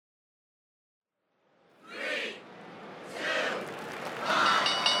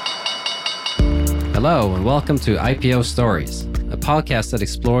Hello and welcome to IPO Stories, a podcast that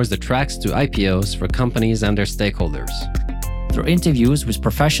explores the tracks to IPOs for companies and their stakeholders. Through interviews with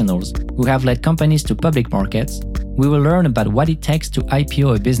professionals who have led companies to public markets, we will learn about what it takes to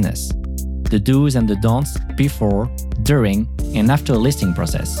IPO a business, the do's and the don'ts before, during, and after a listing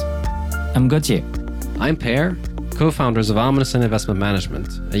process. I'm Gauthier. I'm Per, co-founders of Amundsen Investment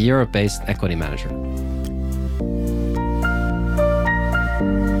Management, a Europe-based equity manager.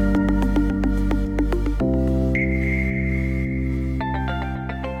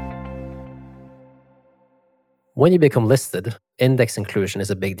 When you become listed, index inclusion is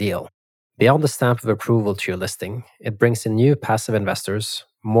a big deal. Beyond the stamp of approval to your listing, it brings in new passive investors,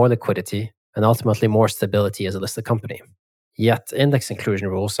 more liquidity, and ultimately more stability as a listed company. Yet, index inclusion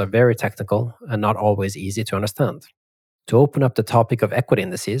rules are very technical and not always easy to understand. To open up the topic of equity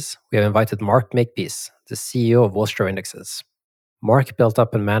indices, we have invited Makepeace, the CEO of Wilshire Indices. Mark built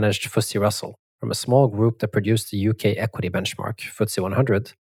up and managed FTSE Russell from a small group that produced the UK equity benchmark, FTSE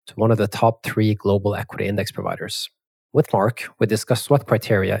 100, to one of the top 3 global equity index providers. With Mark, we discussed what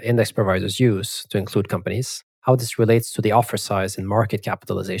criteria index providers use to include companies, how this relates to the offer size and market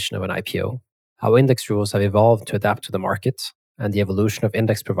capitalization of an IPO, how index rules have evolved to adapt to the market, and the evolution of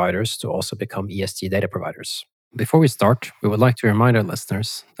index providers to also become ESG data providers. Before we start, we would like to remind our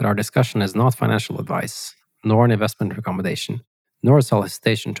listeners that our discussion is not financial advice, nor an investment recommendation, nor a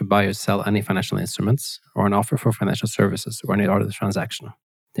solicitation to buy or sell any financial instruments, or an offer for financial services or any other transaction.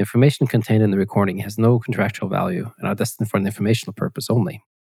 The information contained in the recording has no contractual value and are destined for an informational purpose only.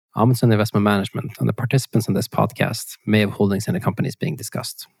 Amundsen Investment Management and the participants in this podcast may have holdings in the companies being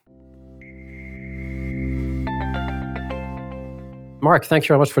discussed. Mark, thank you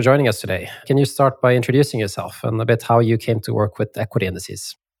very much for joining us today. Can you start by introducing yourself and a bit how you came to work with equity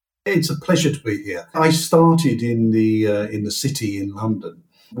indices? It's a pleasure to be here. I started in the city in London,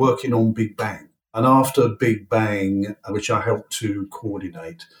 working on Big Bang. And after Big Bang, which I helped to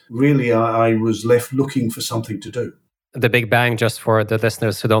coordinate, really I was left looking for something to do. The Big Bang, just for the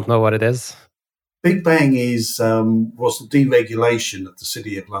listeners who don't know what it is? Big Bang was the deregulation of the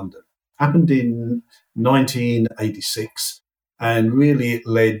City of London. Happened in 1986, and really it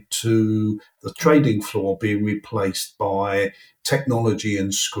led to the trading floor being replaced by technology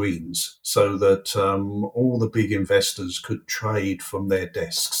and screens so that all the big investors could trade from their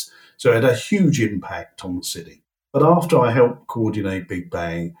desks. So it had a huge impact on the city. But after I helped coordinate Big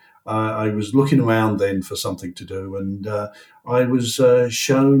Bang, I was looking around then for something to do, and I was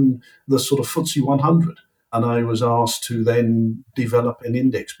shown the sort of FTSE 100, and I was asked to then develop an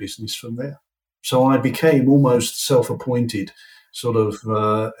index business from there. So I became almost self-appointed sort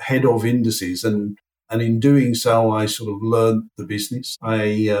of head of indices, and in doing so, I sort of learned the business.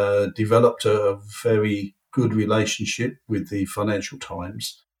 I developed a very good relationship with the Financial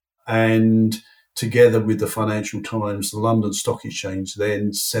Times. And together with the Financial Times, the London Stock Exchange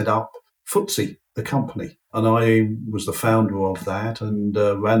then set up FTSE, the company. And I was the founder of that and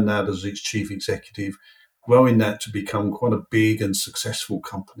ran that as its chief executive, growing that to become quite a big and successful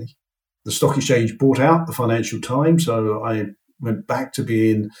company. The Stock Exchange bought out the Financial Times, so I went back to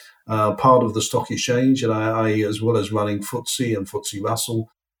being part of the Stock Exchange. And I, as well as running FTSE and FTSE Russell,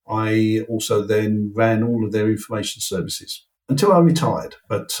 I also then ran all of their information services. Until I retired,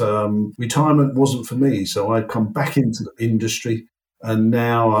 but retirement wasn't for me, so I've come back into the industry, and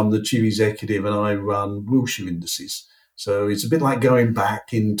now I'm the chief executive and I run Wilshire Indices. So it's a bit like going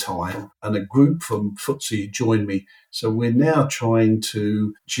back in time, and a group from FTSE joined me. So we're now trying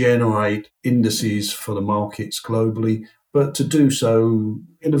to generate indices for the markets globally, but to do so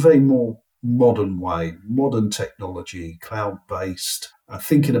in a very more modern way, modern technology, cloud-based,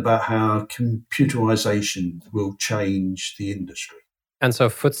 thinking about how computerization will change the industry. And so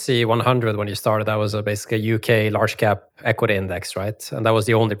FTSE 100, when you started, that was basically a UK large cap equity index, right? And that was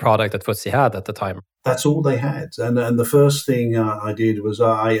the only product that FTSE had at the time. That's all they had. And the first thing I did was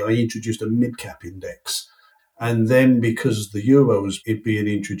I introduced a mid-cap index. And then because the euro was being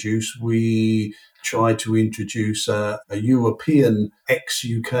introduced, we tried to introduce a European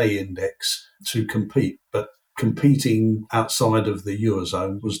ex-UK index to compete. But competing outside of the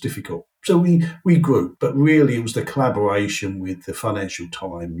Eurozone was difficult. So we grew, but really it was the collaboration with the Financial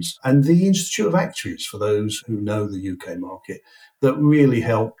Times and the Institute of Actuaries, for those who know the UK market, that really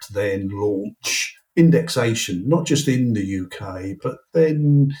helped then launch indexation, not just in the UK, but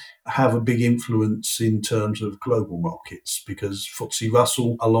then have a big influence in terms of global markets, because FTSE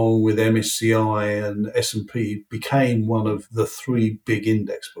Russell, along with MSCI and S&P, became one of the 3 big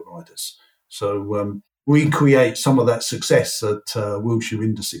index providers. So we create some of that success at Wilshire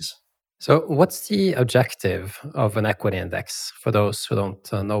Indices. So what's the objective of an equity index for those who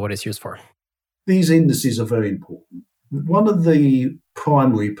don't know what it's used for? These indices are very important. One of the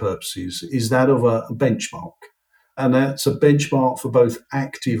primary purposes is that of a benchmark, and that's a benchmark for both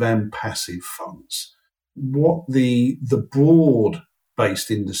active and passive funds. What the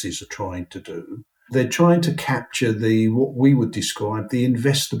broad-based indices are trying to do, they're trying to capture what we would describe the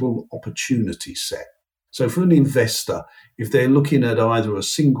investable opportunity set. So for an investor, if they're looking at either a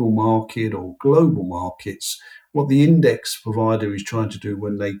single market or global markets, what the index provider is trying to do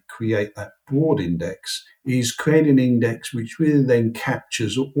when they create that broad index is create an index which really then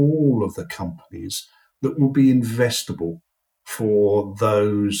captures all of the companies that will be investable for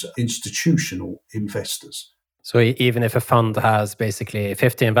those institutional investors. So even if a fund has basically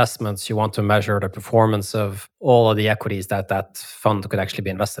 50 investments, you want to measure the performance of all of the equities that fund could actually be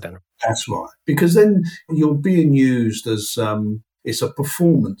invested in. That's right. Because then you're being used as it's a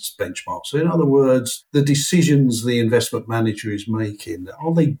performance benchmark. So in other words, the decisions the investment manager is making,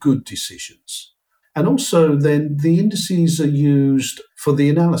 are they good decisions? And also then the indices are used for the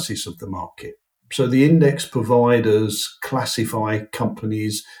analysis of the market. So the index providers classify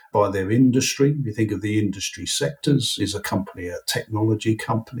companies by their industry. You think of the industry sectors. Is a company a technology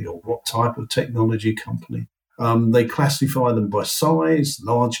company, or what type of technology company? They classify them by size,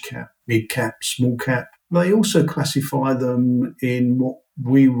 large cap, mid cap, small cap. They also classify them in what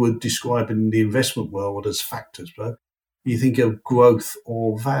we would describe in the investment world as factors. But you think of growth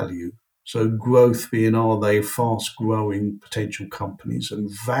or value. So growth being, are they fast growing potential companies,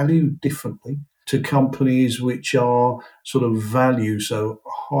 and value differently to companies which are sort of value, so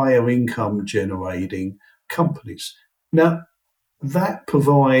higher income generating companies. Now, that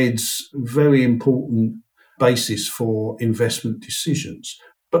provides very important basis for investment decisions.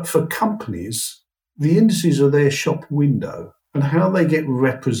 But for companies, the indices are their shop window, and how they get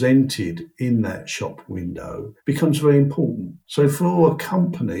represented in that shop window becomes very important. So for a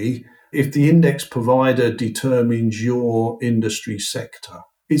company, if the index provider determines your industry sector,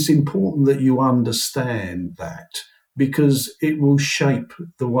 it's important that you understand that, because it will shape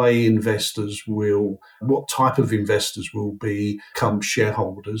the way what type of investors will become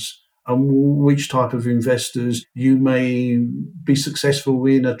shareholders, and which type of investors you may be successful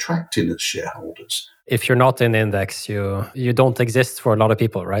in attracting as shareholders. If you're not in the index, you don't exist for a lot of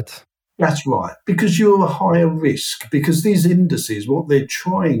people, right? That's right, because you're a higher risk, because these indices, what they're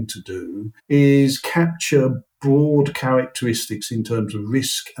trying to do is capture broad characteristics in terms of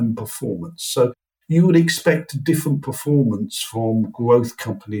risk and performance. So you would expect different performance from growth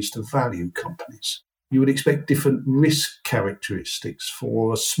companies to value companies. You would expect different risk characteristics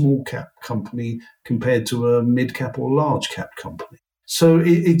for a small cap company compared to a mid cap or large cap company. So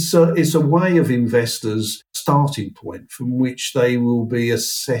it's a way of investors' starting point from which they will be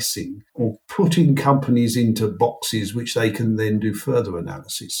assessing or putting companies into boxes which they can then do further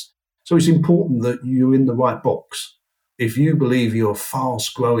analysis. So it's important that you're in the right box. If you believe you're a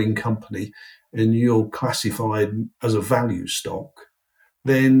fast-growing company and you're classified as a value stock,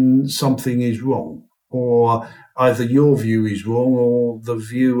 then something is wrong. Or either your view is wrong or the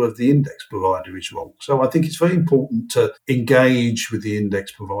view of the index provider is wrong. So I think it's very important to engage with the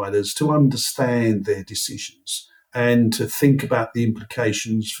index providers to understand their decisions and to think about the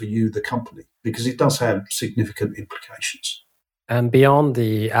implications for you, the company, because it does have significant implications. And beyond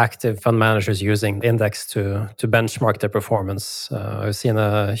the active fund managers using the index to benchmark their performance, I've seen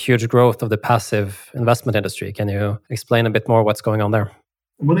a huge growth of the passive investment industry. Can you explain a bit more what's going on there?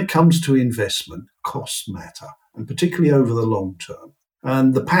 When it comes to investment, costs matter, and particularly over the long term.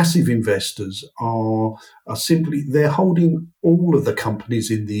 And the passive investors are simply, they're holding all of the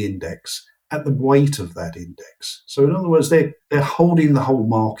companies in the index at the weight of that index. So in other words, they're holding the whole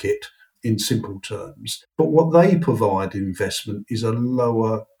market in simple terms. But what they provide in investment is a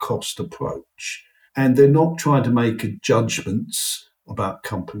lower cost approach. And they're not trying to make judgments about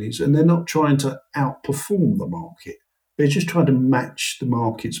companies, and they're not trying to outperform the market. They're just trying to match the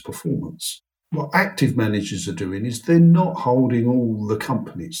market's performance. What active managers are doing is they're not holding all the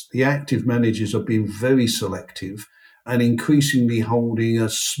companies. The active managers are being very selective and increasingly holding a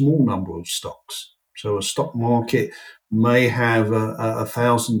small number of stocks. So a stock market may have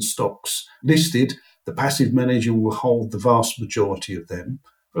 1,000 stocks listed. The passive manager will hold the vast majority of them,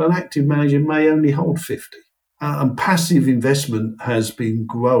 but an active manager may only hold 50. And passive investment has been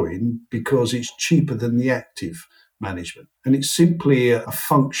growing because it's cheaper than the active management. And it's simply a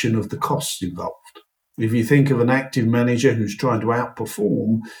function of the costs involved. If you think of an active manager who's trying to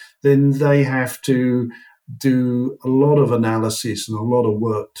outperform, then they have to do a lot of analysis and a lot of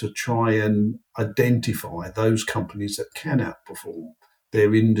work to try and identify those companies that can outperform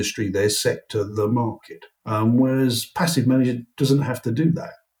their industry, their sector, the market. Whereas passive manager doesn't have to do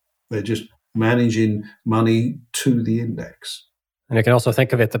that. They're just managing money to the index. And you can also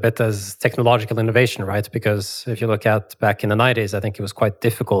think of it a bit as technological innovation, right? Because if you look at back in the 90s, I think it was quite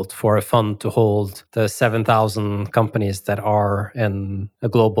difficult for a fund to hold the 7,000 companies that are in a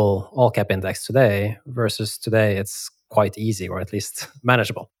global all-cap index today, versus today it's quite easy, or at least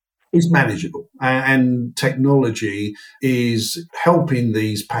manageable. It's manageable. And technology is helping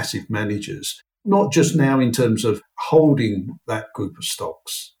these passive managers, not just now in terms of holding that group of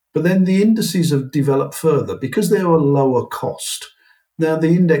stocks, but then the indices have developed further because they're a lower cost. Now, the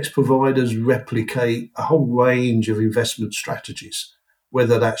index providers replicate a whole range of investment strategies,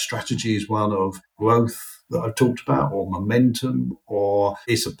 whether that strategy is one of growth that I've talked about, or momentum, or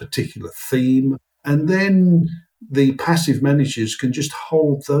it's a particular theme. And then the passive managers can just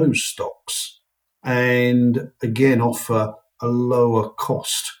hold those stocks and, again, offer a lower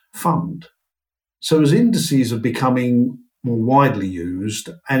cost fund. So as indices are becoming more widely used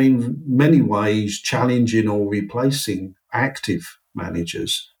and in many ways challenging or replacing active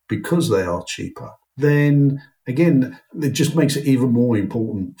managers because they are cheaper, then again, it just makes it even more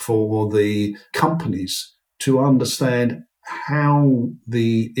important for the companies to understand how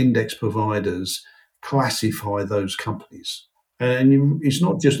the index providers classify those companies. And it's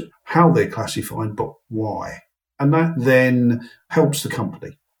not just how they're classified, but why. And that then helps the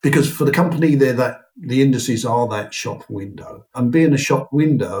company. Because for the company, the indices are that shop window. And being a shop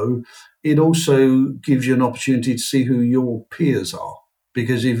window, it also gives you an opportunity to see who your peers are.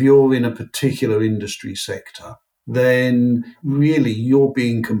 Because if you're in a particular industry sector, then really you're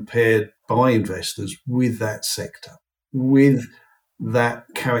being compared by investors with that sector, with that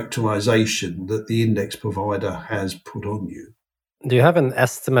characterization that the index provider has put on you. Do you have an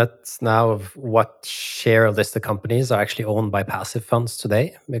estimate now of what share of listed companies are actually owned by passive funds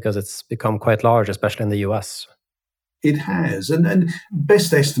today? Because it's become quite large, especially in the US. It has. And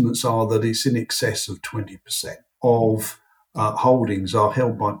best estimates are that it's in excess of 20% of holdings are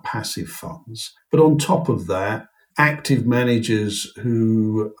held by passive funds. But on top of that, active managers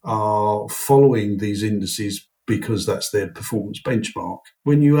who are following these indices because that's their performance benchmark,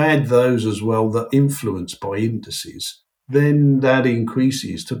 when you add those as well that are influenced by indices, then that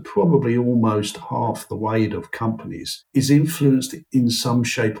increases to probably almost half the weight of companies is influenced in some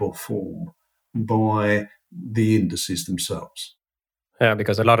shape or form by the indices themselves. Yeah,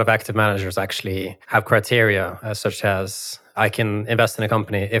 because a lot of active managers actually have criteria such as I can invest in a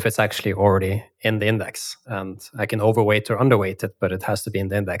company if it's actually already in the index, and I can overweight or underweight it, but it has to be in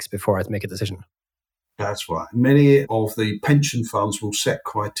the index before I make a decision. That's right. Many of the pension funds will set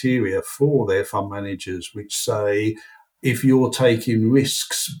criteria for their fund managers which say if you're taking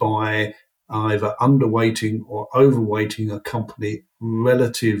risks by either underweighting or overweighting a company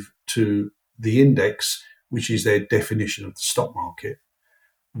relative to the index, which is their definition of the stock market,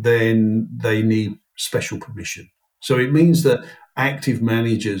 then they need special permission. So it means that active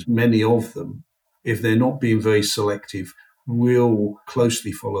managers, many of them, if they're not being very selective, will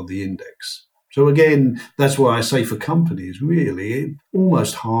closely follow the index. So again, that's why I say for companies, really,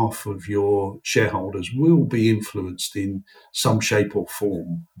 almost half of your shareholders will be influenced in some shape or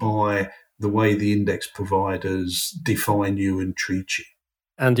form by the way the index providers define you and treat you.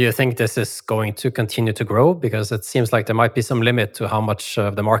 And do you think this is going to continue to grow? Because it seems like there might be some limit to how much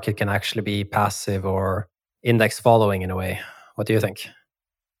of the market can actually be passive or index following in a way. What do you think?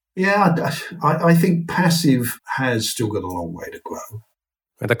 Yeah, I think passive has still got a long way to grow.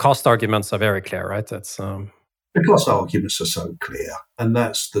 The cost arguments are very clear, right? The cost arguments are so clear, and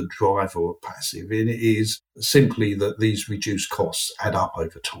that's the driver of passive. And it is simply that these reduced costs add up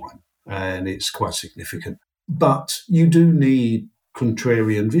over time, and it's quite significant. But you do need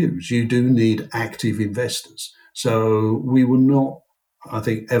contrarian views. You do need active investors. So we will not, I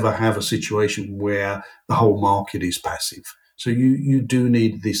think, ever have a situation where the whole market is passive. So you do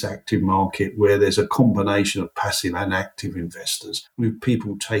need this active market where there's a combination of passive and active investors, with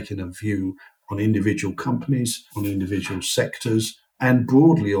people taking a view on individual companies, on individual sectors, and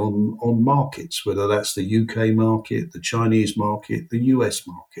broadly on markets, whether that's the UK market, the Chinese market, the US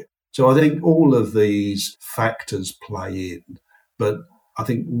market. So I think all of these factors play in. But I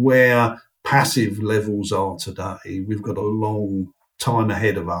think where passive levels are today, we've got a long time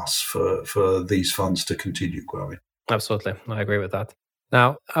ahead of us for these funds to continue growing. Absolutely. I agree with that.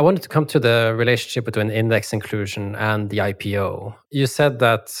 Now, I wanted to come to the relationship between index inclusion and the IPO. You said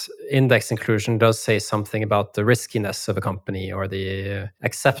that index inclusion does say something about the riskiness of a company or the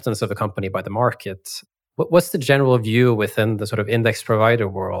acceptance of a company by the market. What's the general view within the sort of index provider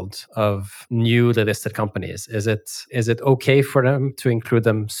world of newly listed companies? Is it okay for them to include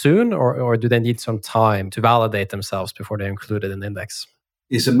them soon, or do they need some time to validate themselves before they're included in the index?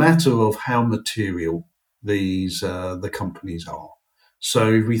 It's a matter of how material the companies are.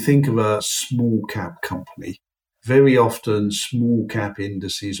 So if we think of a small cap company, very often small cap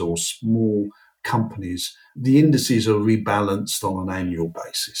indices or small companies, the indices are rebalanced on an annual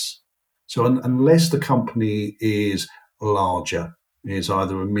basis. So unless the company is larger, is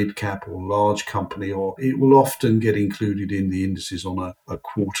either a mid-cap or large company, or it will often get included in the indices on a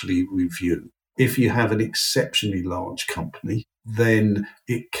quarterly review. If you have an exceptionally large company, then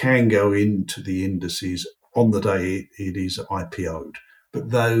it can go into the indices on the day it is IPO'd.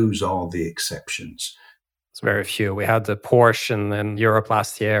 But those are the exceptions. It's very few. We had the Porsche in Europe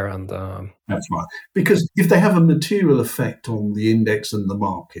last year. And That's right. Because if they have a material effect on the index and the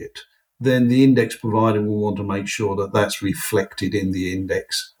market, then the index provider will want to make sure that that's reflected in the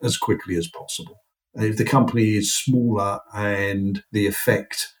index as quickly as possible. And if the company is smaller and the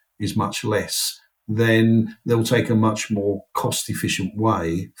effect is much less, then they'll take a much more cost-efficient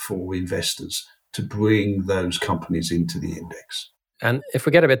way for investors to bring those companies into the index. And if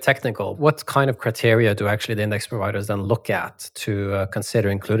we get a bit technical, what kind of criteria do actually the index providers then look at to consider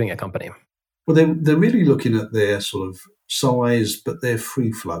including a company? Well, they're really looking at their sort of size, but they're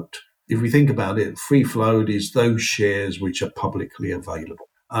free float. If we think about it, free float is those shares which are publicly available.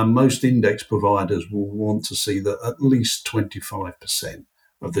 Most index providers will want to see that at least 25%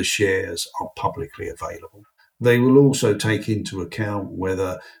 of the shares are publicly available. They will also take into account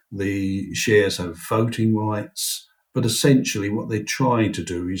whether the shares have voting rights. But essentially what they're trying to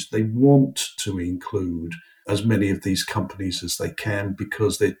do is they want to include as many of these companies as they can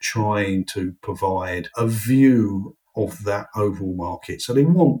because they're trying to provide a view of that overall market. So they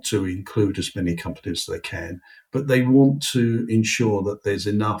want to include as many companies as they can, but they want to ensure that there's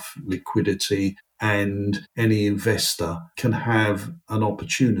enough liquidity and any investor can have an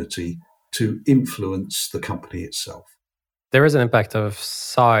opportunity to influence the company itself. There is an impact of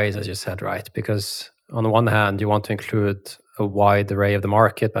size, as you said, right? Because on the one hand, you want to include a wide array of the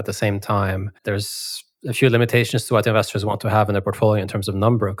market, but at the same time, there's a few limitations to what investors want to have in their portfolio in terms of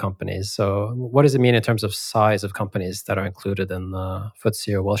number of companies. So what does it mean in terms of size of companies that are included in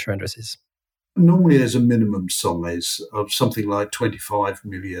FTSE or Wilshire indices? Normally, there's a minimum size of something like $25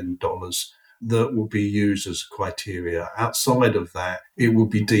 million that will be used as criteria. Outside of that, it will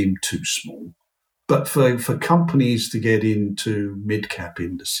be deemed too small. But for companies to get into mid-cap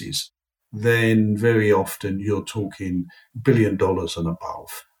indices, then very often you're talking $1 billion and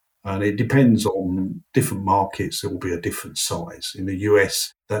above. And it depends on different markets. There will be a different size. In the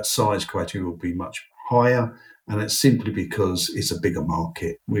US, that size criteria will be much higher. And it's simply because it's a bigger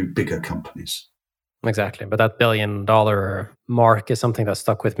market with bigger companies. Exactly. But that $1 billion mark is something that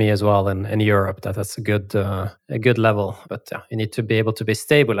stuck with me as well in Europe, that's a good level. But you need to be able to be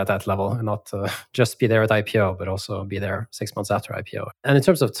stable at that level and not just be there at IPO, but also be there 6 months after IPO. And in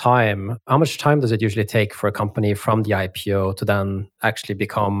terms of time, how much time does it usually take for a company from the IPO to then actually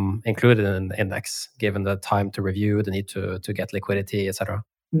become included in the index, given the time to review, the need to get liquidity, etc.?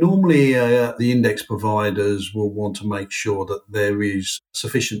 Normally, the index providers will want to make sure that there is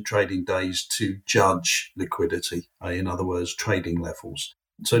sufficient trading days to judge liquidity, in other words, trading levels.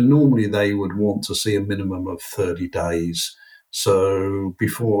 So normally they would want to see a minimum of 30 days, so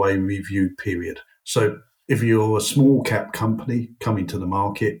before a review period. So if you're a small cap company coming to the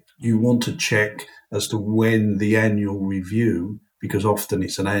market, you want to check as to when the annual review, because often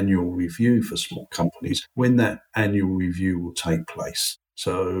it's an annual review for small companies, when that annual review will take place.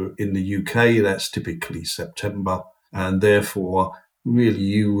 So in the UK, that's typically September, and therefore, really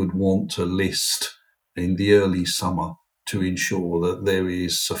you would want to list in the early summer to ensure that there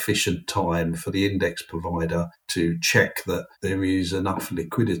is sufficient time for the index provider to check that there is enough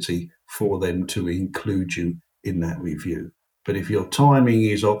liquidity for them to include you in that review. But if your timing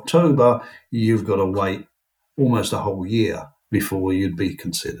is October, you've got to wait almost a whole year before you'd be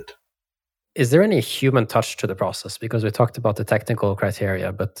considered. Is there any human touch to the process? Because we talked about the technical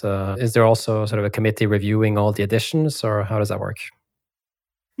criteria, but is there also sort of a committee reviewing all the additions, or how does that work?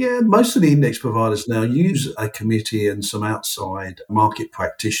 Yeah, most of the index providers now use a committee and some outside market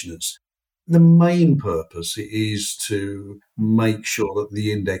practitioners. The main purpose is to make sure that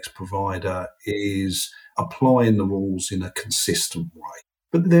the index provider is applying the rules in a consistent way.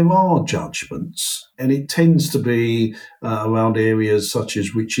 But there are judgments, and it tends to be around areas such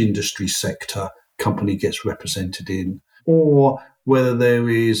as which industry sector company gets represented in, or whether there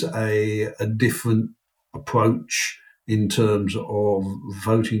is a different approach in terms of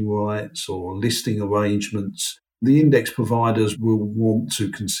voting rights or listing arrangements. The index providers will want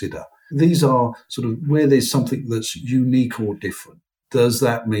to consider. These are sort of where there's something that's unique or different. Does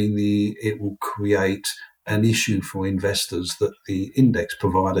that mean it will create an issue for investors that the index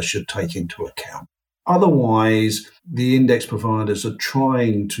provider should take into account. Otherwise, the index providers are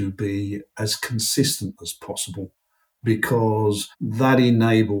trying to be as consistent as possible, because that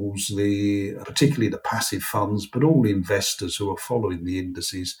enables particularly the passive funds, but all investors who are following the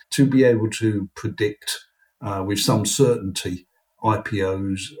indices, to be able to predict with some certainty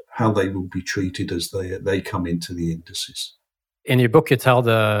IPOs, how they will be treated as they come into the indices. In your book, you tell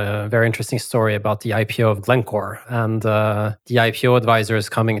the very interesting story about the IPO of Glencore and the IPO advisors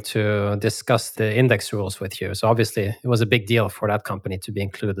coming to discuss the index rules with you. So obviously, it was a big deal for that company to be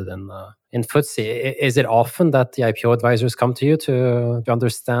included in FTSE. Is it often that the IPO advisors come to you to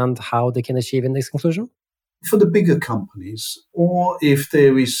understand how they can achieve index inclusion? For the bigger companies, or if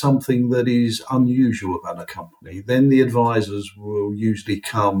there is something that is unusual about a company, then the advisors will usually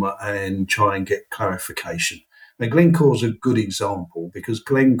come and try and get clarification. Now, Glencore is a good example because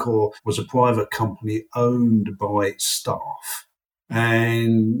Glencore was a private company owned by its staff,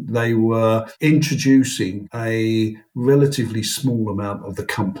 and they were introducing a relatively small amount of the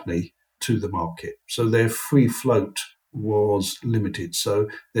company to the market. So their free float was limited. So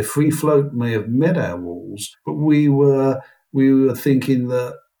their free float may have met our rules, but we were thinking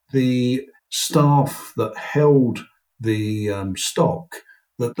that the staff that held the stock,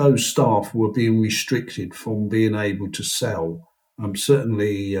 that those staff were being restricted from being able to sell,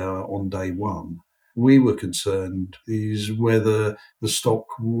 certainly on day one. We were concerned is whether the stock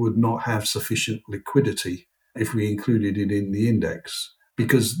would not have sufficient liquidity if we included it in the index,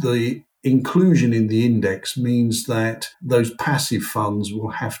 because the inclusion in the index means that those passive funds will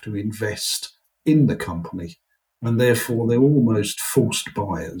have to invest in the company, and therefore they're almost forced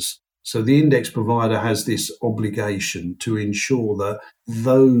buyers. So the index provider has this obligation to ensure that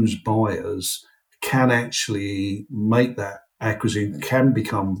those buyers can actually make that acquisition, can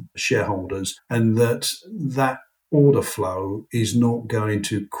become shareholders, and that order flow is not going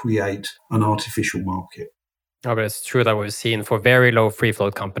to create an artificial market. Oh, but it's true that we've seen for very low free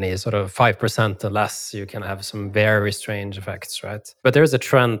float companies, sort of 5% or less, you can have some very strange effects, right? But there's a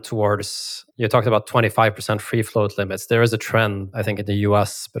trend towards, you talked about 25% free float limits. There is a trend, I think, in the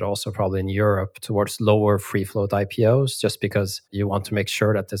US, but also probably in Europe, towards lower free float IPOs, just because you want to make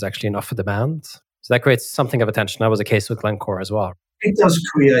sure that there's actually enough demand. So that creates something of attention. That was the case with Glencore as well. It does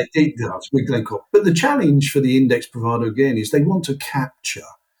with Glencore. But the challenge for the index provider, again, is they want to capture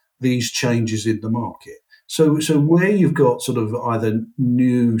these changes in the market. So where you've got sort of either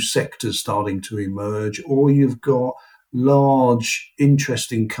new sectors starting to emerge, or you've got large,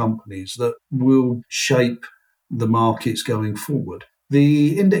 interesting companies that will shape the markets going forward,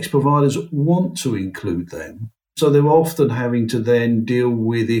 the index providers want to include them. So they're often having to then deal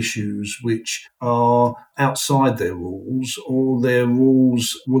with issues which are outside their rules, or their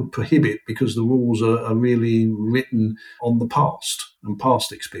rules would prohibit, because the rules are really written on the past and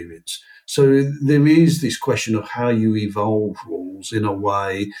past experience. So there is this question of how you evolve rules in a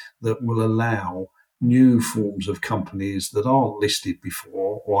way that will allow new forms of companies that aren't listed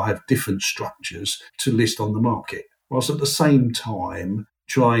before or have different structures to list on the market, whilst at the same time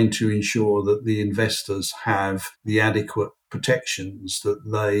trying to ensure that the investors have the adequate protections that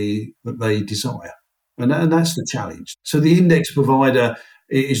they desire. And that's the challenge. So the index provider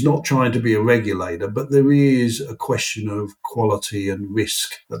is not trying to be a regulator, but there is a question of quality and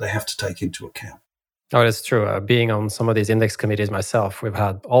risk that they have to take into account. Oh, that's true. Being on some of these index committees myself,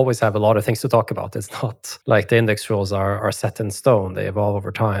 always have a lot of things to talk about. It's not like the index rules are set in stone. They evolve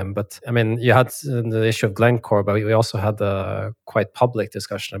over time. But I mean, you had the issue of Glencore, but we also had a quite public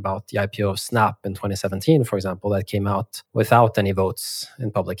discussion about the IPO of Snap in 2017, for example, that came out without any votes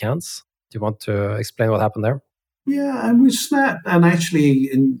in public hands. Do you want to explain what happened there? Yeah, and with Snap, and actually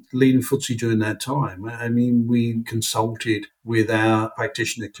in Lean FTSE during that time, I mean, we consulted with our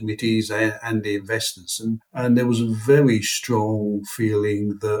practitioner committees and the investors, and there was a very strong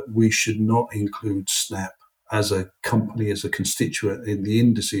feeling that we should not include Snap as a company, as a constituent in the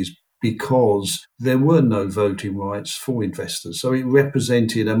indices, because there were no voting rights for investors. So it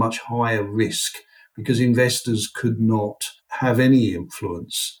represented a much higher risk, because investors could not have any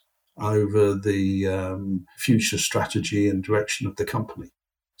influence over the future strategy and direction of the company.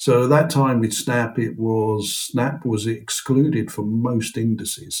 So at that time with Snap was excluded from most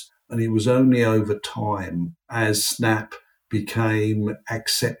indices, and it was only over time, as Snap became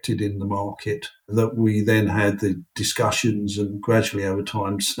accepted in the market, that we then had the discussions, and gradually over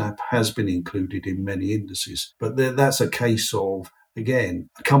time Snap has been included in many indices. But that's a case of, again,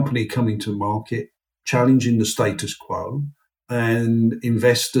 a company coming to market, challenging the status quo, and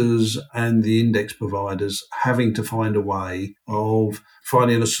investors and the index providers having to find a way of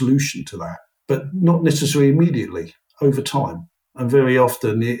finding a solution to that. but not necessarily immediately, over time. And very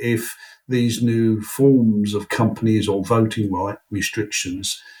often, if these new forms of companies or voting right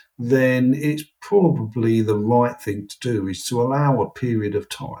restrictions, then it's probably the right thing to do is to allow a period of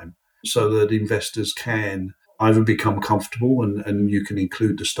time so that investors can either become comfortable and you can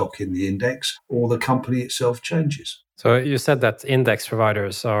include the stock in the index, or the company itself changes. So you said that index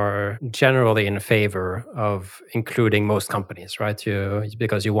providers are generally in favor of including most companies, right?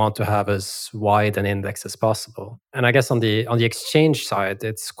 Because you want to have as wide an index as possible. And I guess on the exchange side,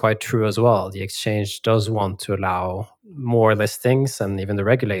 it's quite true as well. The exchange does want to allow more listings, and even the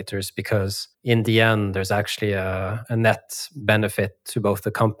regulators, because in the end, there's actually a net benefit to both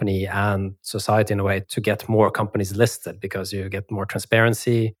the company and society in a way to get more companies listed, because you get more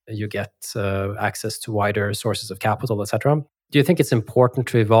transparency, you get access to wider sources of capital, etc. Do you think it's important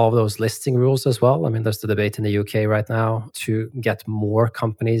to evolve those listing rules as well? I mean, there's the debate in the UK right now to get more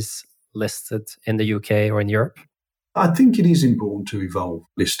companies listed in the UK or in Europe. I think it is important to evolve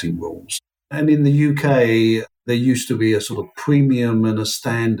listing rules. And in the UK, there used to be a sort of premium and a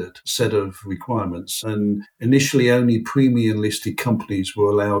standard set of requirements. And initially, only premium listed companies were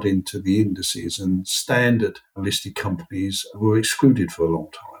allowed into the indices, and standard listed companies were excluded for a long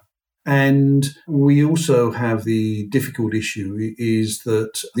time. And we also have the difficult issue is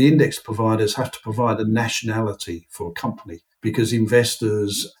that the index providers have to provide a nationality for a company, because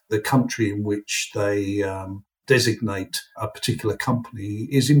investors, the country in which they designate a particular company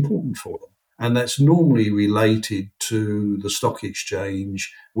is important for them. And that's normally related to the stock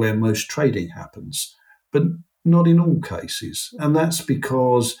exchange where most trading happens, but not in all cases. And that's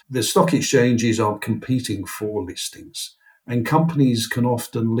because the stock exchanges are competing for listings, and companies can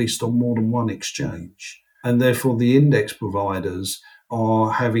often list on more than one exchange. And therefore, the index providers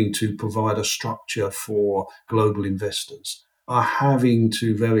are having to provide a structure for global investors, are having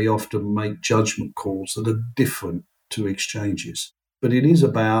to very often make judgment calls that are different to exchanges. But it is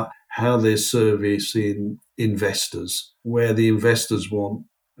about how they're servicing investors, where the investors want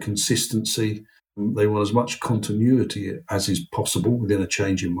consistency. They want as much continuity as is possible within a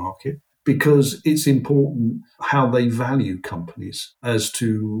changing market, because it's important how they value companies as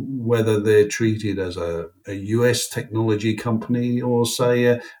to whether they're treated as a US technology company or, say,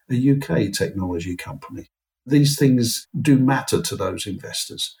 a UK technology company. These things do matter to those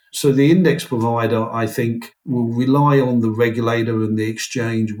investors. So the index provider, I think, will rely on the regulator and the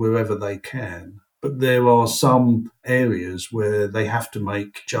exchange wherever they can. But there are some areas where they have to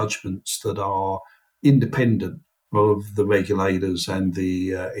make judgments that are independent of the regulators and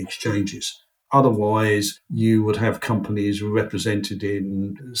the exchanges. Otherwise, you would have companies represented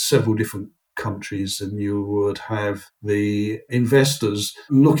in several different countries, and you would have the investors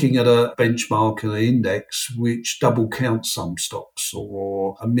looking at a benchmark and an index which double counts some stocks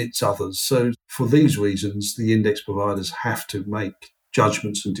or omits others. So for these reasons, the index providers have to make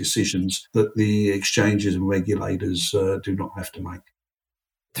judgments and decisions that the exchanges and regulators do not have to make.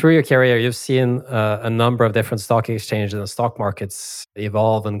 Through your career, you've seen a number of different stock exchanges and stock markets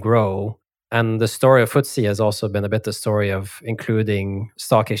evolve and grow. And the story of FTSE has also been a bit the story of including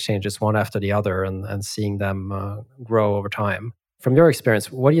stock exchanges one after the other and seeing them grow over time. From your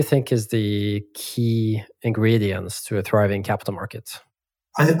experience, what do you think is the key ingredients to a thriving capital market?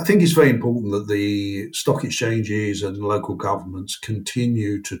 I think it's very important that the stock exchanges and local governments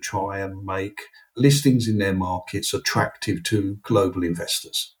continue to try and make listings in their markets attractive to global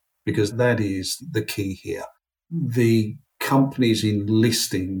investors, because that is the key here. The companies in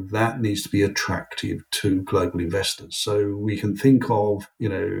listing, that needs to be attractive to global investors. So we can think of,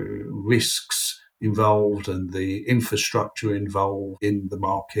 risks involved and the infrastructure involved in the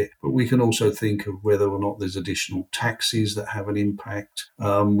market, but we can also think of whether or not there's additional taxes that have an impact.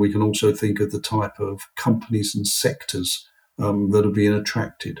 We can also think of the type of companies and sectors that are being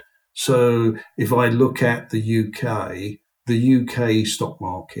attracted. So if I look at the UK stock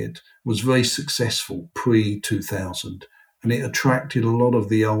market was very successful pre-2000. And it attracted a lot of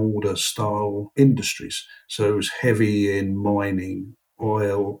the older style industries. So it was heavy in mining,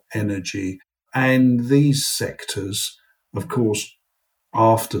 oil, energy. And these sectors, of course,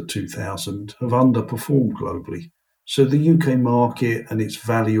 after 2000 have underperformed globally. So the UK market and its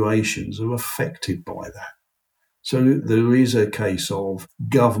valuations are affected by that. So there is a case of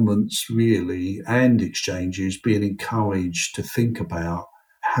governments really and exchanges being encouraged to think about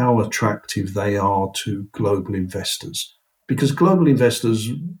how attractive they are to global investors. Because global investors,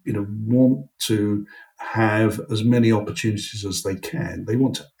 want to have as many opportunities as they can. They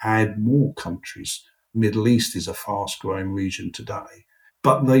want to add more countries. Middle East is a fast-growing region today,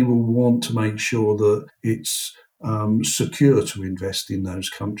 but they will want to make sure that it's secure to invest in those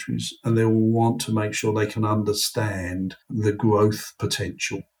countries, and they will want to make sure they can understand the growth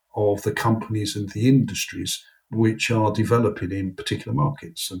potential of the companies and the industries which are developing in particular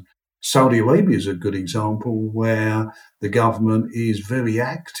markets. And Saudi Arabia is a good example where the government is very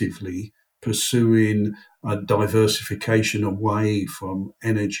actively pursuing a diversification away from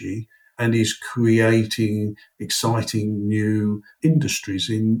energy and is creating exciting new industries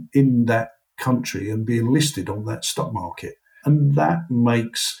in that country and being listed on that stock market. And that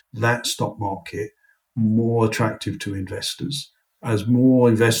makes that stock market more attractive to investors. As more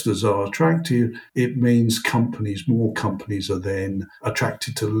investors are attractive, it means more companies are then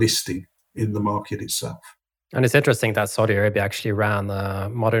attracted to listing in the market itself. And it's interesting that Saudi Arabia actually ran a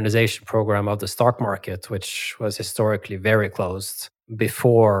modernization program of the stock market, which was historically very closed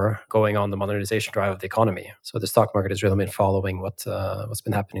before going on the modernization drive of the economy. So the stock market has really been following what's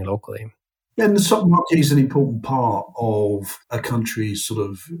been happening locally. And the stock market is an important part of a country's sort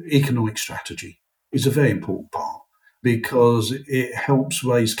of economic strategy. It's a very important part because it helps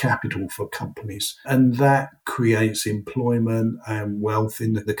raise capital for companies, and that creates employment and wealth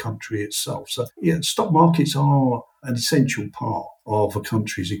in the country itself. So, stock markets are an essential part of a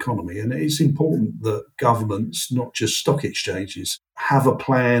country's economy, and it's important that governments, not just stock exchanges, have a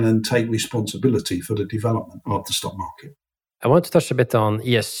plan and take responsibility for the development of the stock market. I want to touch a bit on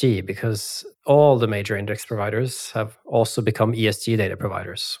ESG because all the major index providers have also become ESG data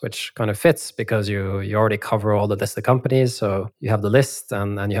providers, which kind of fits because you already cover all the listed companies. So you have the list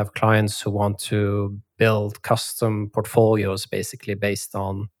and you have clients who want to build custom portfolios basically based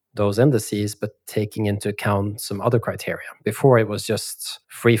on those indices, but taking into account some other criteria. Before it was just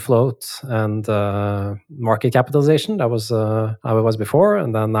free float and market capitalization. That was how it was before.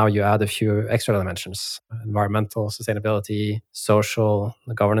 And then now you add a few extra dimensions: environmental, sustainability, social,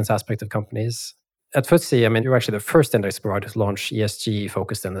 the governance aspect of companies. At FTSE, you're actually the first index provider to launch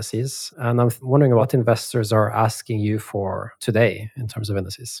ESG-focused indices. And I'm wondering what investors are asking you for today in terms of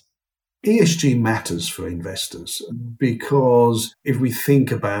indices. ESG matters for investors because if we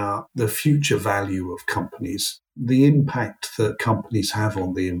think about the future value of companies, the impact that companies have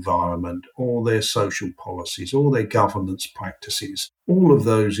on the environment or their social policies or their governance practices, all of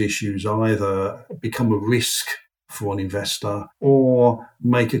those issues either become a risk for an investor or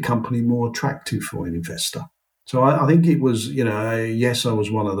make a company more attractive for an investor. So I think it was, yes, I was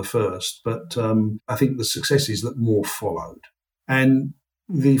one of the first, but I think the success is that more followed. And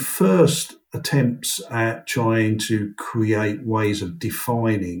the first attempts at trying to create ways of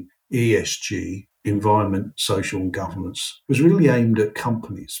defining ESG, environment, social and governance, was really aimed at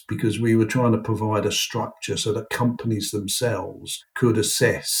companies because we were trying to provide a structure so that companies themselves could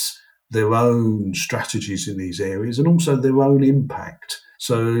assess their own strategies in these areas and also their own impact.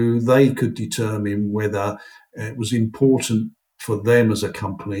 So they could determine whether it was important for them as a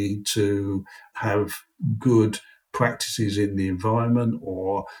company to have good practices in the environment,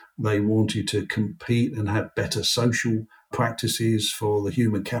 or they wanted to compete and have better social practices for the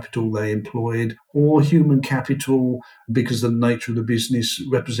human capital they employed, or human capital because the nature of the business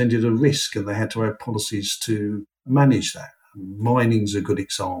represented a risk and they had to have policies to manage that. Mining's a good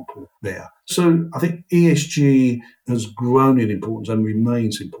example there. So I think ESG has grown in importance and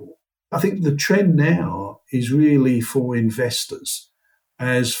remains important. I think the trend now is really for investors,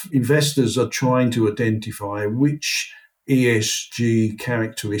 as investors are trying to identify which ESG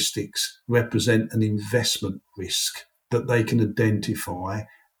characteristics represent an investment risk that they can identify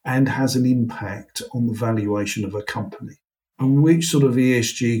and has an impact on the valuation of a company, and which sort of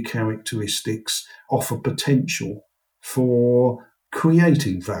ESG characteristics offer potential for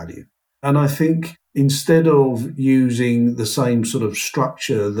creating value. And I think instead of using the same sort of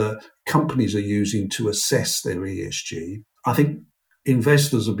structure that companies are using to assess their ESG, I think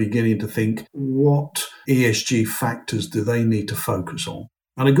investors are beginning to think, what ESG factors do they need to focus on?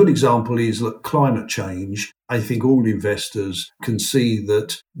 And a good example is that climate change. I think all investors can see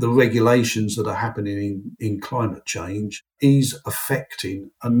that the regulations that are happening in climate change is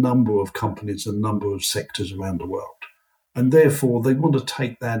affecting a number of companies, a number of sectors around the world. And therefore, they want to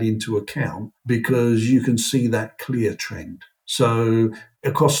take that into account because you can see that clear trend. So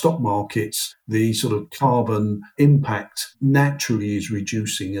across stock markets, the sort of carbon impact naturally is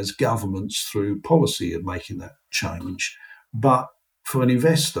reducing as governments through policy are making that change. But for an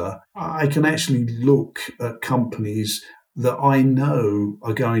investor, I can actually look at companies that I know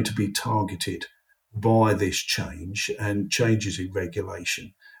are going to be targeted by this change and changes in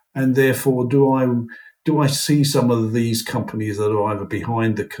regulation. And therefore, do I do I see some of these companies that are either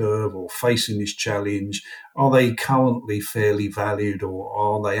behind the curve or facing this challenge? Are they currently fairly valued, or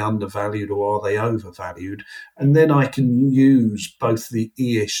are they undervalued, or are they overvalued? And then I can use both the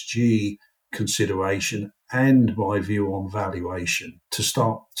ESG consideration and my view on valuation to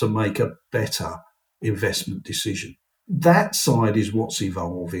start to make a better investment decision. That side is what's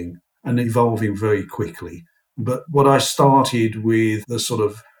evolving, and evolving very quickly. But what I started with, the sort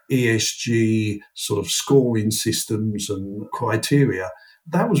of ESG sort of scoring systems and criteria,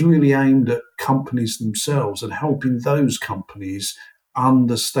 that was really aimed at companies themselves and helping those companies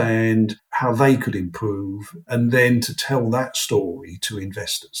understand how they could improve, and then to tell that story to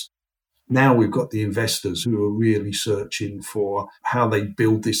investors. Now we've got the investors who are really searching for how they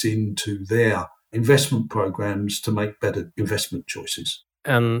build this into their investment programs to make better investment choices.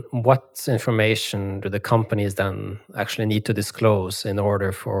 And what information do the companies then actually need to disclose in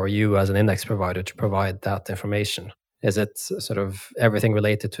order for you as an index provider to provide that information? Is it sort of everything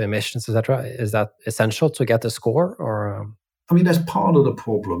related to emissions, etc.? Is that essential to get a score, or? I mean, that's part of the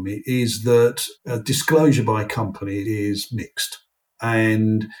problem, is that disclosure by company is mixed.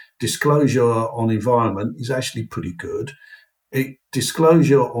 And disclosure on environment is actually pretty good.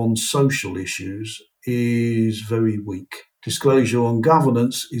 Disclosure on social issues is very weak. Disclosure on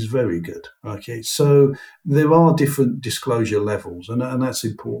governance is very good. Okay, so there are different disclosure levels, and that's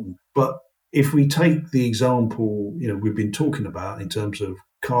important. But if we take the example, we've been talking about in terms of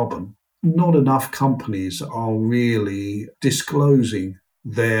carbon, not enough companies are really disclosing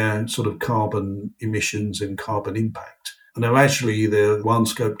their sort of carbon emissions and carbon impact. And they're actually the 1,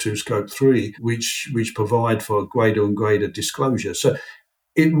 Scope 2, Scope 3, which provide for greater and greater disclosure. So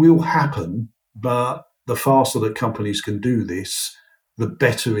it will happen, but the faster that companies can do this, the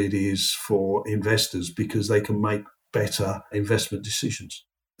better it is for investors, because they can make better investment decisions.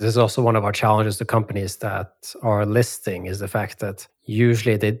 This is also one of our challenges to companies that are listing, is the fact that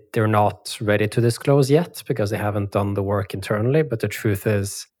usually they're not ready to disclose yet because they haven't done the work internally. But the truth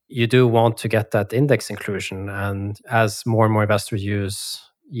is, you do want to get that index inclusion. And as more and more investors use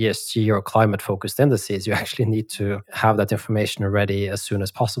ESG or climate-focused indices, you actually need to have that information ready as soon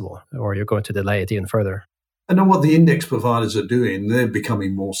as possible, or you're going to delay it even further. And then what the index providers are doing, they're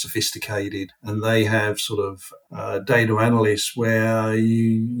becoming more sophisticated, and they have sort of data analysts where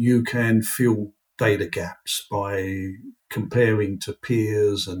you can fill data gaps by comparing to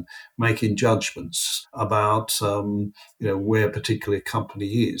peers and making judgments about where a particular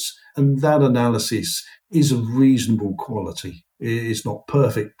company is. And that analysis is of reasonable quality. It's not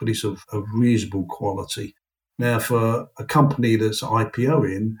perfect, but it's of reasonable quality. Now, for a company that's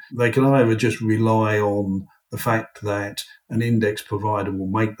IPOing, they can either just rely on the fact that an index provider will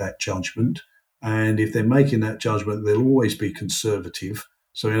make that judgment. And if they're making that judgment, they'll always be conservative.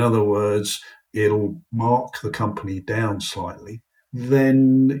 So in other words, it'll mark the company down slightly.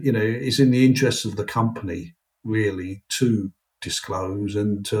 Then, it's in the interests of the company really to disclose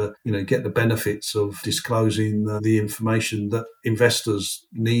and to, get the benefits of disclosing the information that investors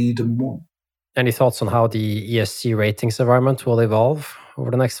need and want. Any thoughts on how the ESG ratings environment will evolve over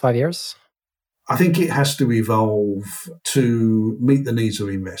the next 5 years? I think it has to evolve to meet the needs of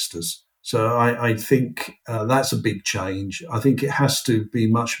investors. So I think that's a big change. I think it has to be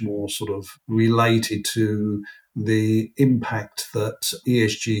much more sort of related to the impact that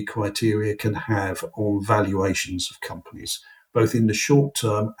ESG criteria can have on valuations of companies, both in the short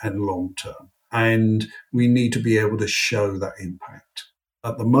term and long term. And we need to be able to show that impact.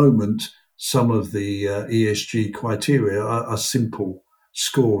 At the moment, some of the ESG criteria are simple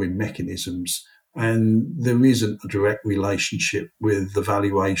scoring mechanisms, and there isn't a direct relationship with the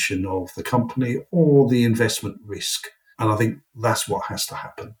valuation of the company or the investment risk. And I think that's what has to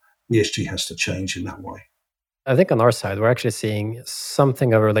happen. ESG has to change in that way. I think on our side, we're actually seeing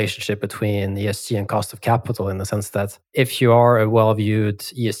something of a relationship between ESG and cost of capital, in the sense that if you are a well-viewed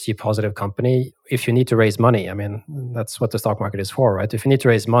ESG positive company, if you need to raise money, I mean, that's what the stock market is for, right? If you need to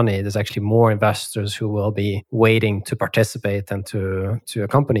raise money, there's actually more investors who will be waiting to participate and to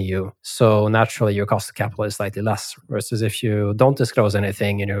accompany you. So naturally, your cost of capital is slightly less. Versus if you don't disclose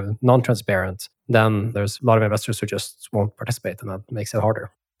anything and you're non-transparent, then there's a lot of investors who just won't participate, and that makes it harder.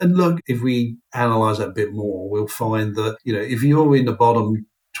 And look, if we analyse that a bit more, we'll find that, if you're in the bottom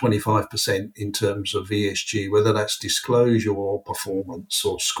 25% in terms of ESG, whether that's disclosure or performance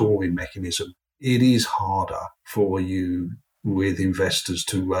or scoring mechanism, it is harder for you with investors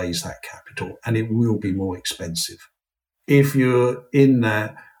to raise that capital, and it will be more expensive. If you're in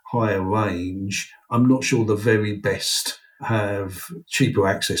that higher range, I'm not sure the very best have cheaper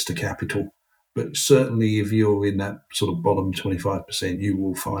access to capital. But certainly if you're in that sort of bottom 25%, you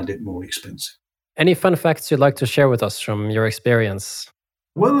will find it more expensive. Any fun facts you'd like to share with us from your experience?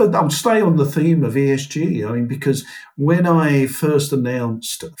 Well, I'll stay on the theme of ESG. I mean, because when I first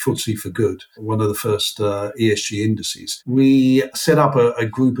announced FTSE for Good, one of the first ESG indices, we set up a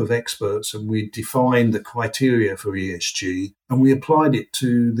group of experts and we defined the criteria for ESG and we applied it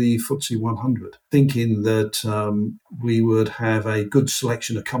to the FTSE 100, thinking that we would have a good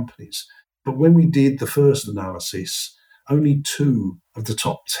selection of companies. But when we did the first analysis, only 2 of the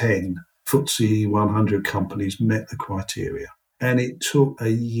top 10 FTSE 100 companies met the criteria. And it took a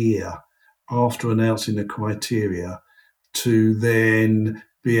year after announcing the criteria to then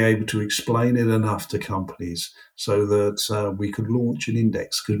be able to explain it enough to companies so that we could launch an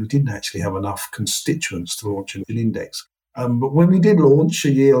index, because we didn't actually have enough constituents to launch an index. But when we did launch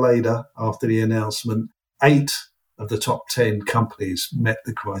a year later after the announcement, 8 of the top 10 companies met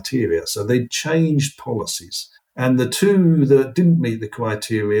the criteria. So they changed policies. And the 2 that didn't meet the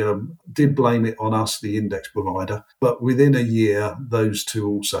criteria did blame it on us, the index provider. But within a year, those 2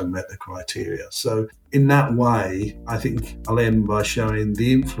 also met the criteria. So in that way, I think I'll end by showing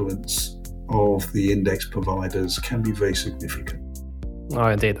the influence of the index providers can be very significant. Oh,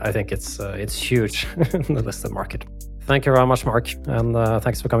 indeed. I think it's huge in the listed market. Thank you very much, Mark. And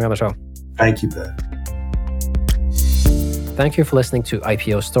thanks for coming on the show. Thank you, Ben. Thank you for listening to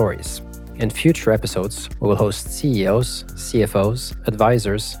IPO Stories. In future episodes, we will host CEOs, CFOs,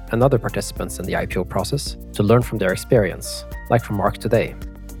 advisors, and other participants in the IPO process to learn from their experience, like from Mark today.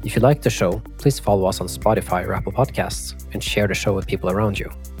 If you like the show, please follow us on Spotify or Apple Podcasts and share the show with people around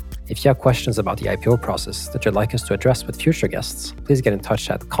you. If you have questions about the IPO process that you'd like us to address with future guests, please get in touch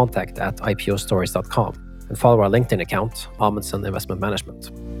at contact@ipostories.com and follow our LinkedIn account, Amundsen Investment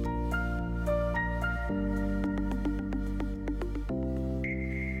Management.